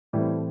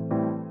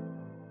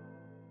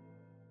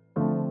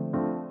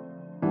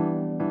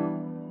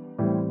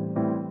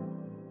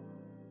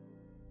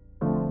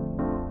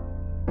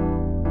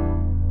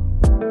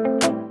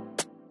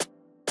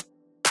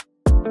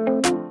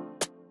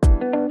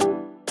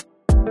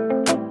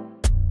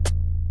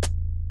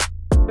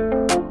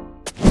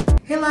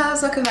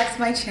loves, welcome back to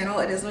my channel.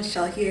 It is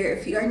Michelle here.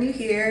 If you are new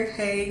here,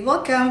 hey,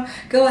 welcome.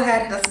 Go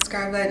ahead, hit that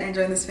subscribe button and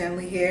join this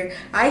family here.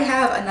 I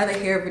have another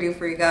hair video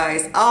for you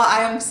guys. Oh,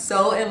 I am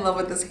so in love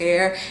with this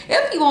hair.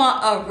 If you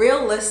want a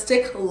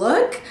realistic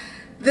look,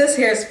 this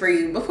hair is for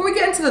you. Before we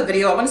get into the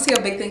video, I want to say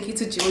a big thank you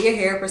to Julia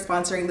Hair for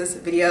sponsoring this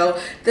video.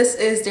 This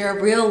is their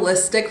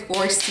realistic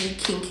 4C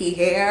kinky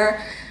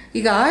hair.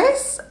 You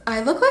guys,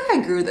 I look like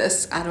I grew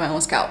this out of my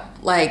own scalp.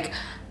 Like,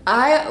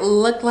 I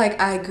look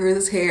like I grew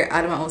this hair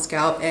out of my own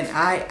scalp and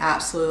I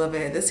absolutely love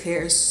it. This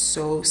hair is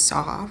so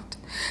soft.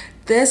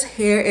 This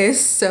hair is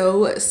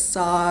so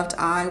soft.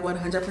 I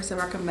 100%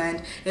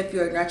 recommend if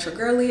you're a natural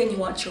girly and you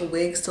want your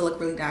wigs to look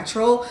really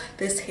natural,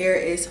 this hair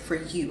is for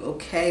you,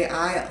 okay?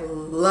 I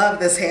love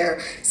this hair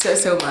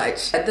so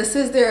much. This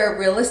is their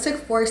realistic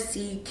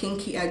 4C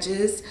kinky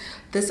edges.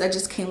 This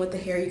edges came with the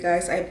hair, you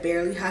guys. I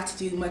barely had to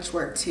do much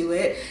work to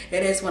it.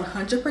 It is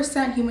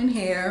 100% human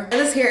hair. And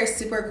this hair is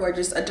super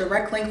gorgeous. A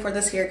direct link for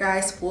this hair,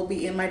 guys, will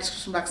be in my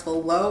description box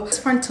below. This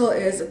frontal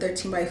is a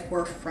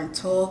 13x4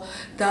 frontal.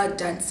 The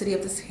density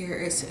of this hair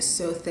is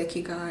so thick,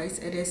 you guys.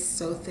 It is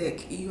so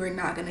thick. You are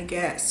not gonna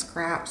get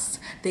scraps.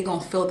 They're gonna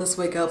fill this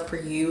wig up for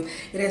you.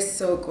 It is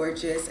so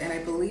gorgeous. And I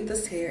believe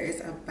this hair is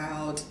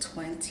about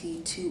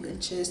 22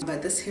 inches.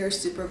 But this hair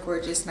is super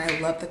gorgeous and I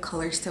love the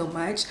color so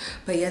much.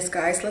 But yes,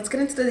 guys, let's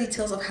get into the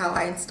details of how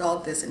I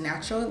installed this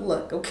natural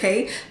look,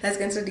 okay? Let's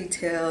get into the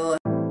detail.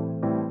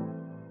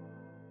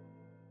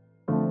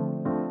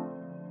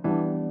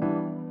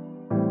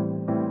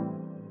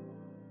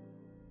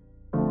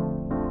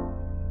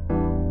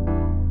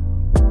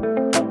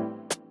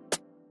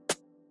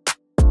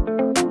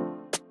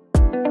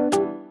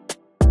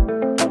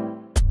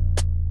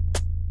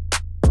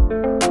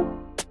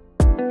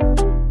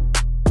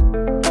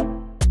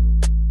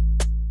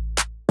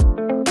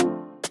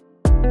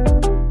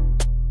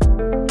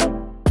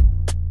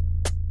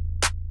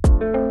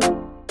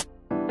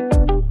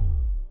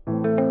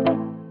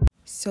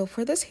 So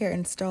for this hair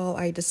install,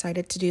 I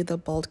decided to do the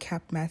bald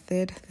cap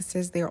method. This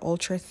is their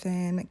ultra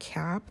thin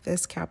cap.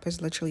 This cap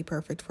is literally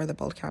perfect for the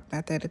bald cap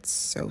method. It's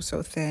so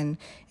thin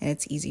and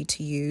it's easy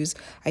to use.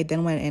 I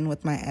then went in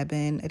with my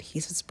Ebin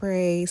adhesive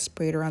spray,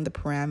 sprayed around the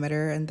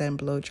perimeter, and then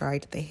blow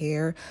dried the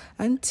hair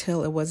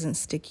until it wasn't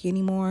sticky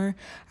anymore.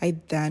 I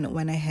then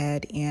went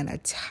ahead and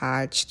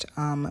attached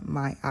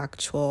my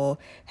actual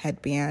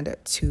headband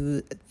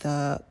to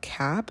the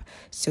cap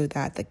so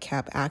that the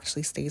cap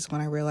actually stays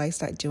on. I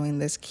realized that doing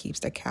this keeps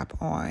the cap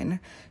on.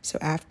 So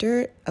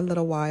after a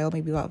little while,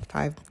 maybe about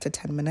 5 to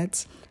 10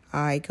 minutes,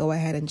 I go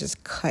ahead and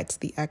just cut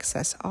the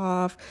excess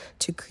off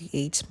to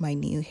create my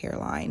new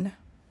hairline.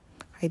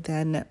 I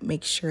then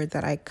make sure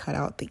that I cut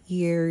out the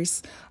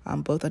ears,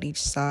 both on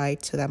each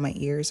side, so that my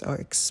ears are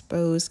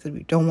exposed because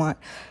we don't want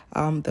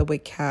the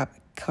wig cap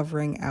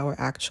covering our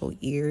actual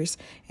ears,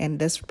 and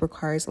this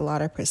requires a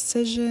lot of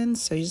precision,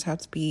 so you just have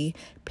to be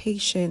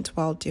patient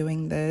while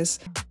doing this.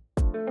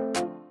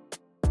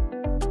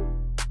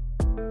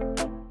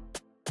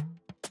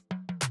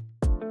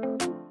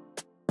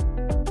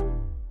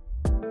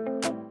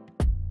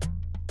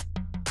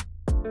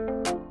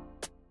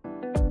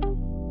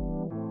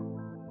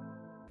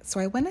 So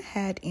I went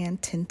ahead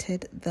and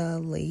tinted the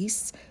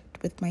lace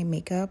with my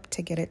makeup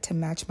to get it to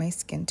match my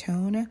skin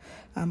tone.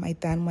 I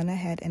then went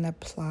ahead and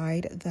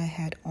applied the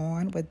head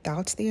on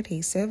without the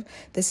adhesive.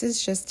 This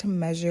is just to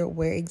measure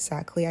where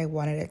exactly I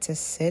wanted it to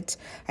sit.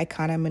 I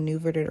kind of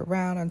maneuvered it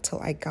around until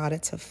I got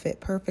it to fit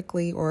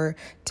perfectly or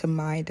to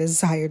my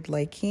desired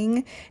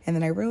liking. And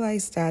then I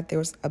realized that there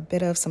was a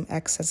bit of some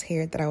excess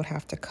hair that I would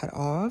have to cut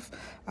off.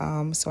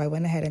 So I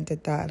went ahead and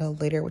did that a little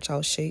later, which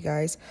I'll show you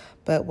guys.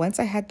 But once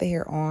I had the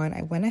hair on,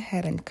 I went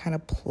ahead and kind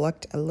of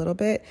plucked a little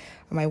bit.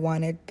 I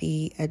wanted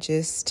the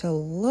edges to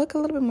look a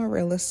little bit more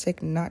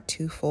realistic, not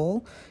too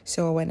full.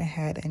 So I went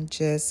ahead and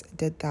just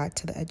did that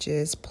to the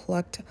edges,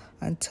 plucked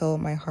until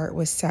my heart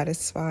was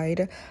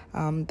satisfied.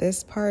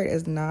 This part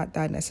is not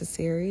that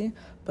necessary,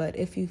 but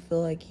if you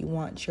feel like you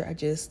want your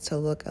edges to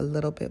look a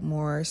little bit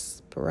more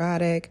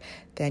sporadic,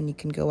 then you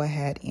can go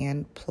ahead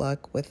and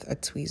pluck with a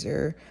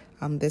tweezer.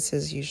 This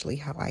is usually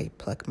how I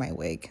pluck my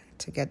wig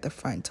to get the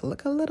front to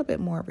look a little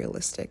bit more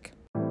realistic.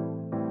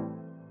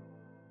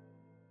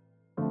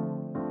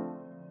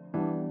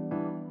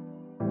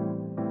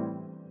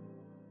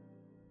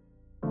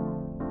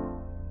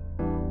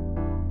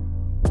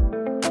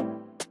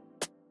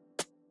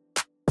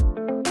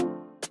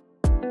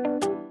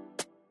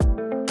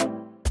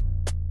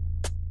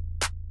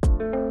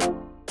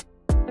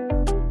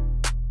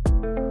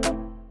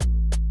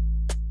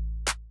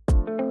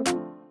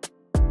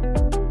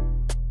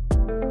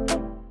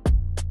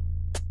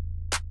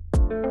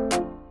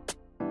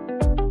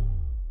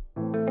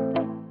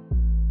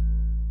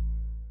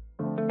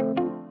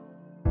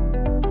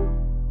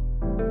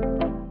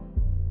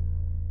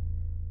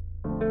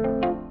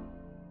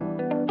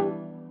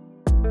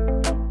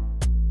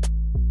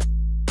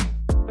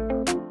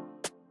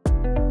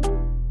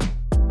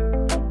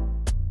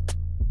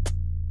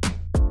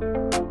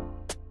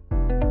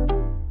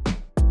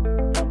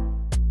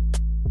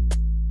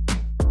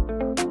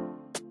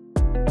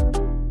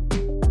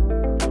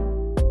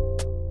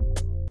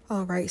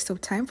 Alright, so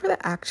time for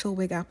the actual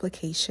wig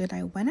application.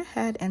 I went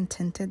ahead and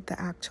tinted the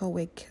actual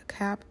wig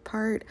cap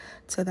part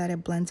so that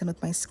it blends in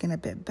with my skin a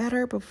bit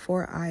better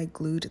before I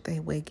glued the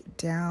wig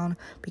down,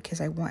 because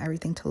I want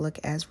everything to look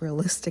as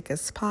realistic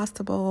as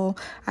possible.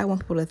 I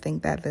want people to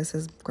think that this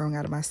is growing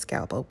out of my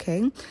scalp,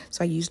 okay?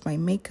 So I used my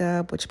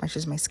makeup, which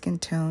matches my skin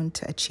tone,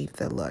 to achieve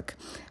the look.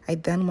 I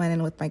then went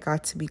in with my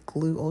Got2b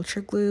Glue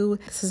Ultra Glue.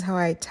 This is how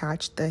I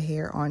attached the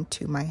hair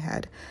onto my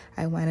head.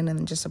 I went in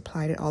and just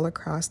applied it all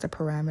across the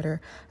parameter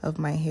of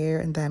my hair,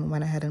 and then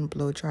went ahead and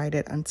blow dried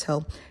it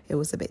until it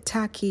was a bit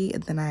tacky,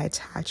 and then I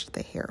attached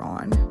the hair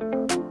on.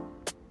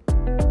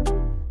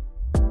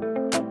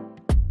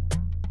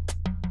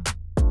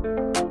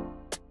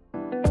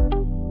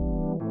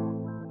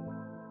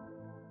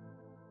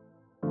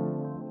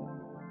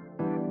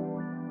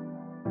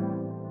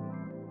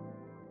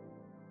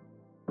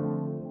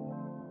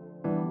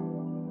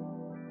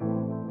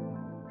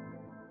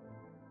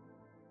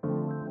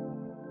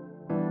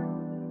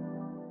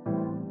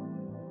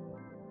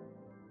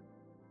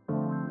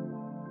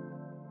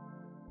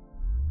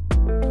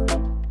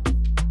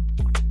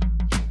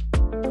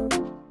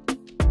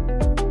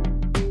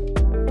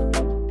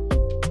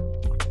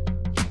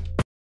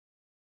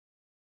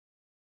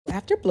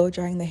 After blow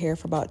drying the hair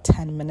for about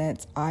 10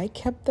 minutes, I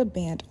kept the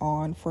band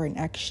on for an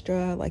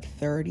extra like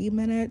 30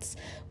 minutes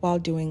while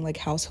doing like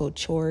household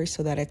chores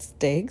so that it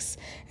sticks,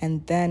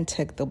 and then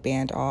took the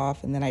band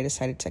off. And then I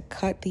decided to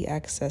cut the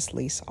excess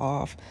lace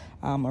off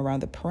around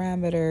the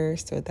parameter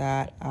so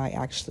that I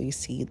actually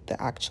see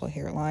the actual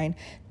hairline.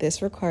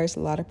 This requires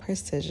a lot of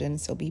precision,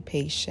 so be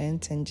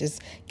patient and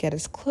just get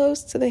as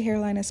close to the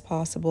hairline as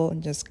possible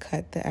and just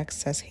cut the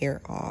excess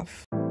hair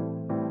off.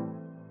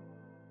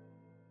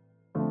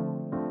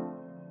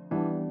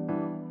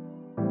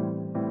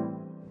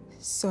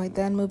 So I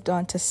then moved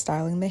on to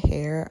styling the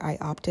hair. I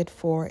opted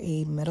for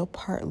a middle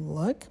part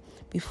look.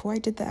 Before I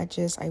did the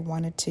edges, I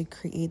wanted to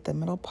create the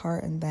middle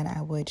part, and then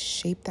I would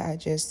shape the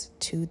edges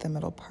to the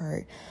middle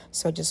part.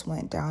 So I just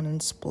went down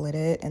and split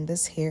it. And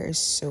this hair is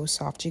so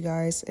soft, you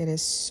guys. It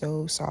is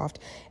so soft,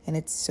 and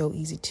it's so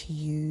easy to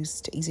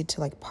use, easy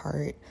to like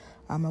part.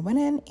 I went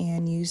in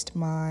and used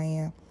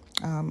my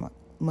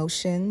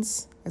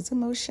motions. Is it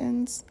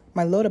motions?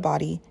 My Loda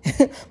Body,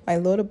 my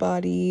Loda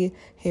Body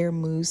hair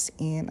mousse,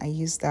 and I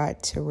used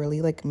that to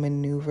really like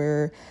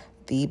maneuver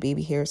the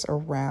baby hairs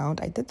around.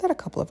 I did that a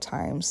couple of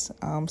times.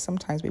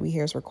 Sometimes baby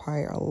hairs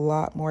require a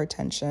lot more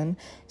attention,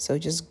 so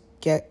just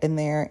get in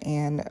there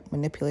and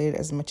manipulate it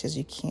as much as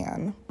you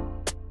can.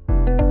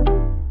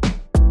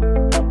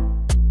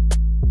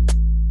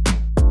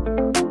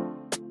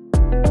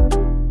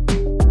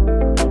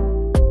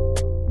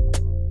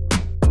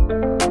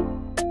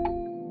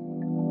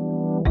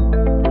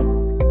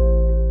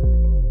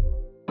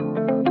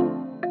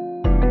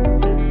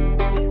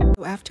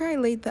 After I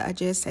laid the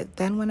edges, I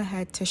then went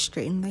ahead to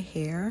straighten the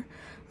hair.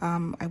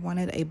 I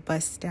wanted a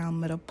bust down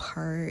middle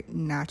part,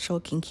 natural,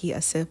 kinky,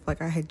 as if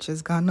like I had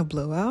just gotten a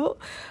blowout.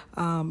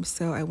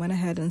 So I went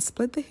ahead and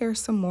split the hair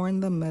some more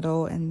in the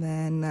middle, and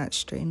then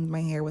straightened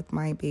my hair with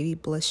my Baby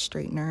Bliss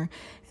straightener.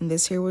 And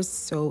this hair was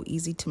so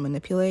easy to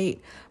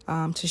manipulate,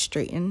 to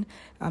straighten.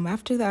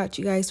 After that,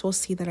 you guys will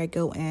see that I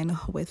go in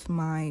with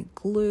my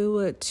glue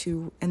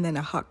and then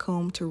a hot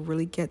comb to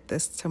really get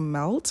this to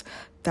melt.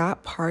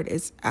 That part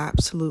is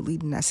absolutely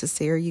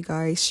necessary, you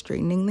guys.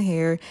 Straightening the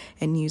hair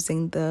and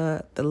using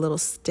the little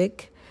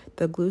stick,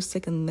 the glue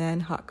stick, and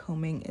then hot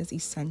combing is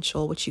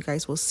essential, which you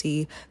guys will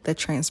see the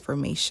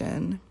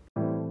transformation.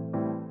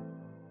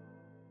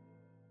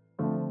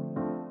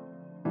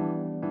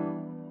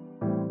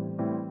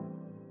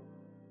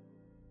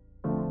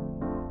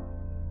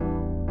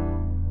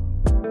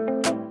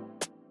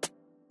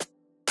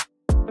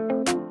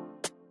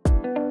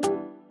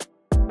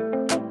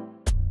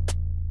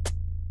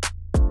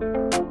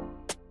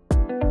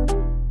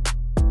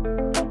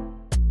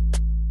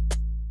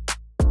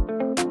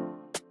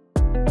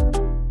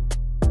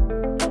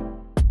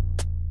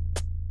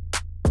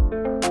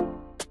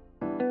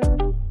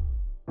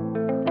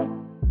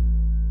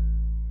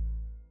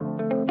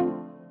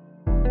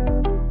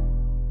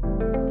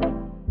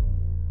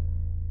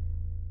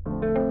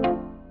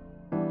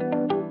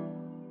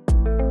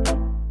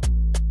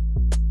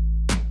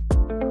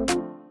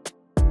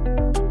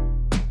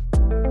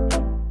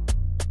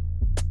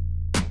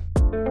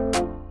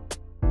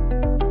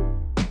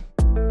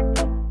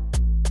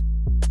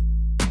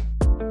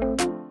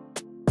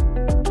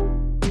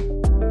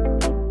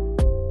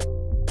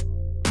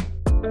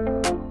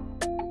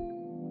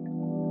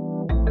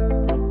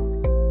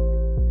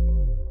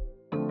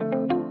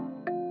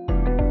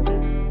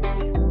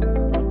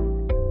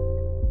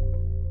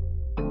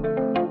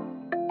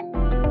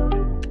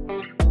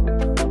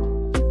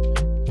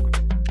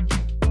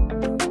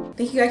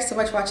 Thank you guys so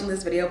much for watching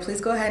this video.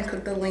 Please go ahead and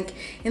click the link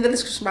in the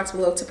description box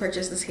below to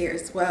purchase this hair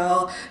as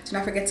well. Do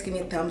not forget to give me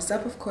a thumbs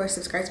up. Of course,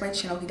 subscribe to my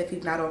channel if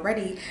you've not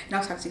already. And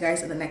I'll talk to you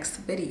guys in the next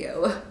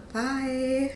video. Bye.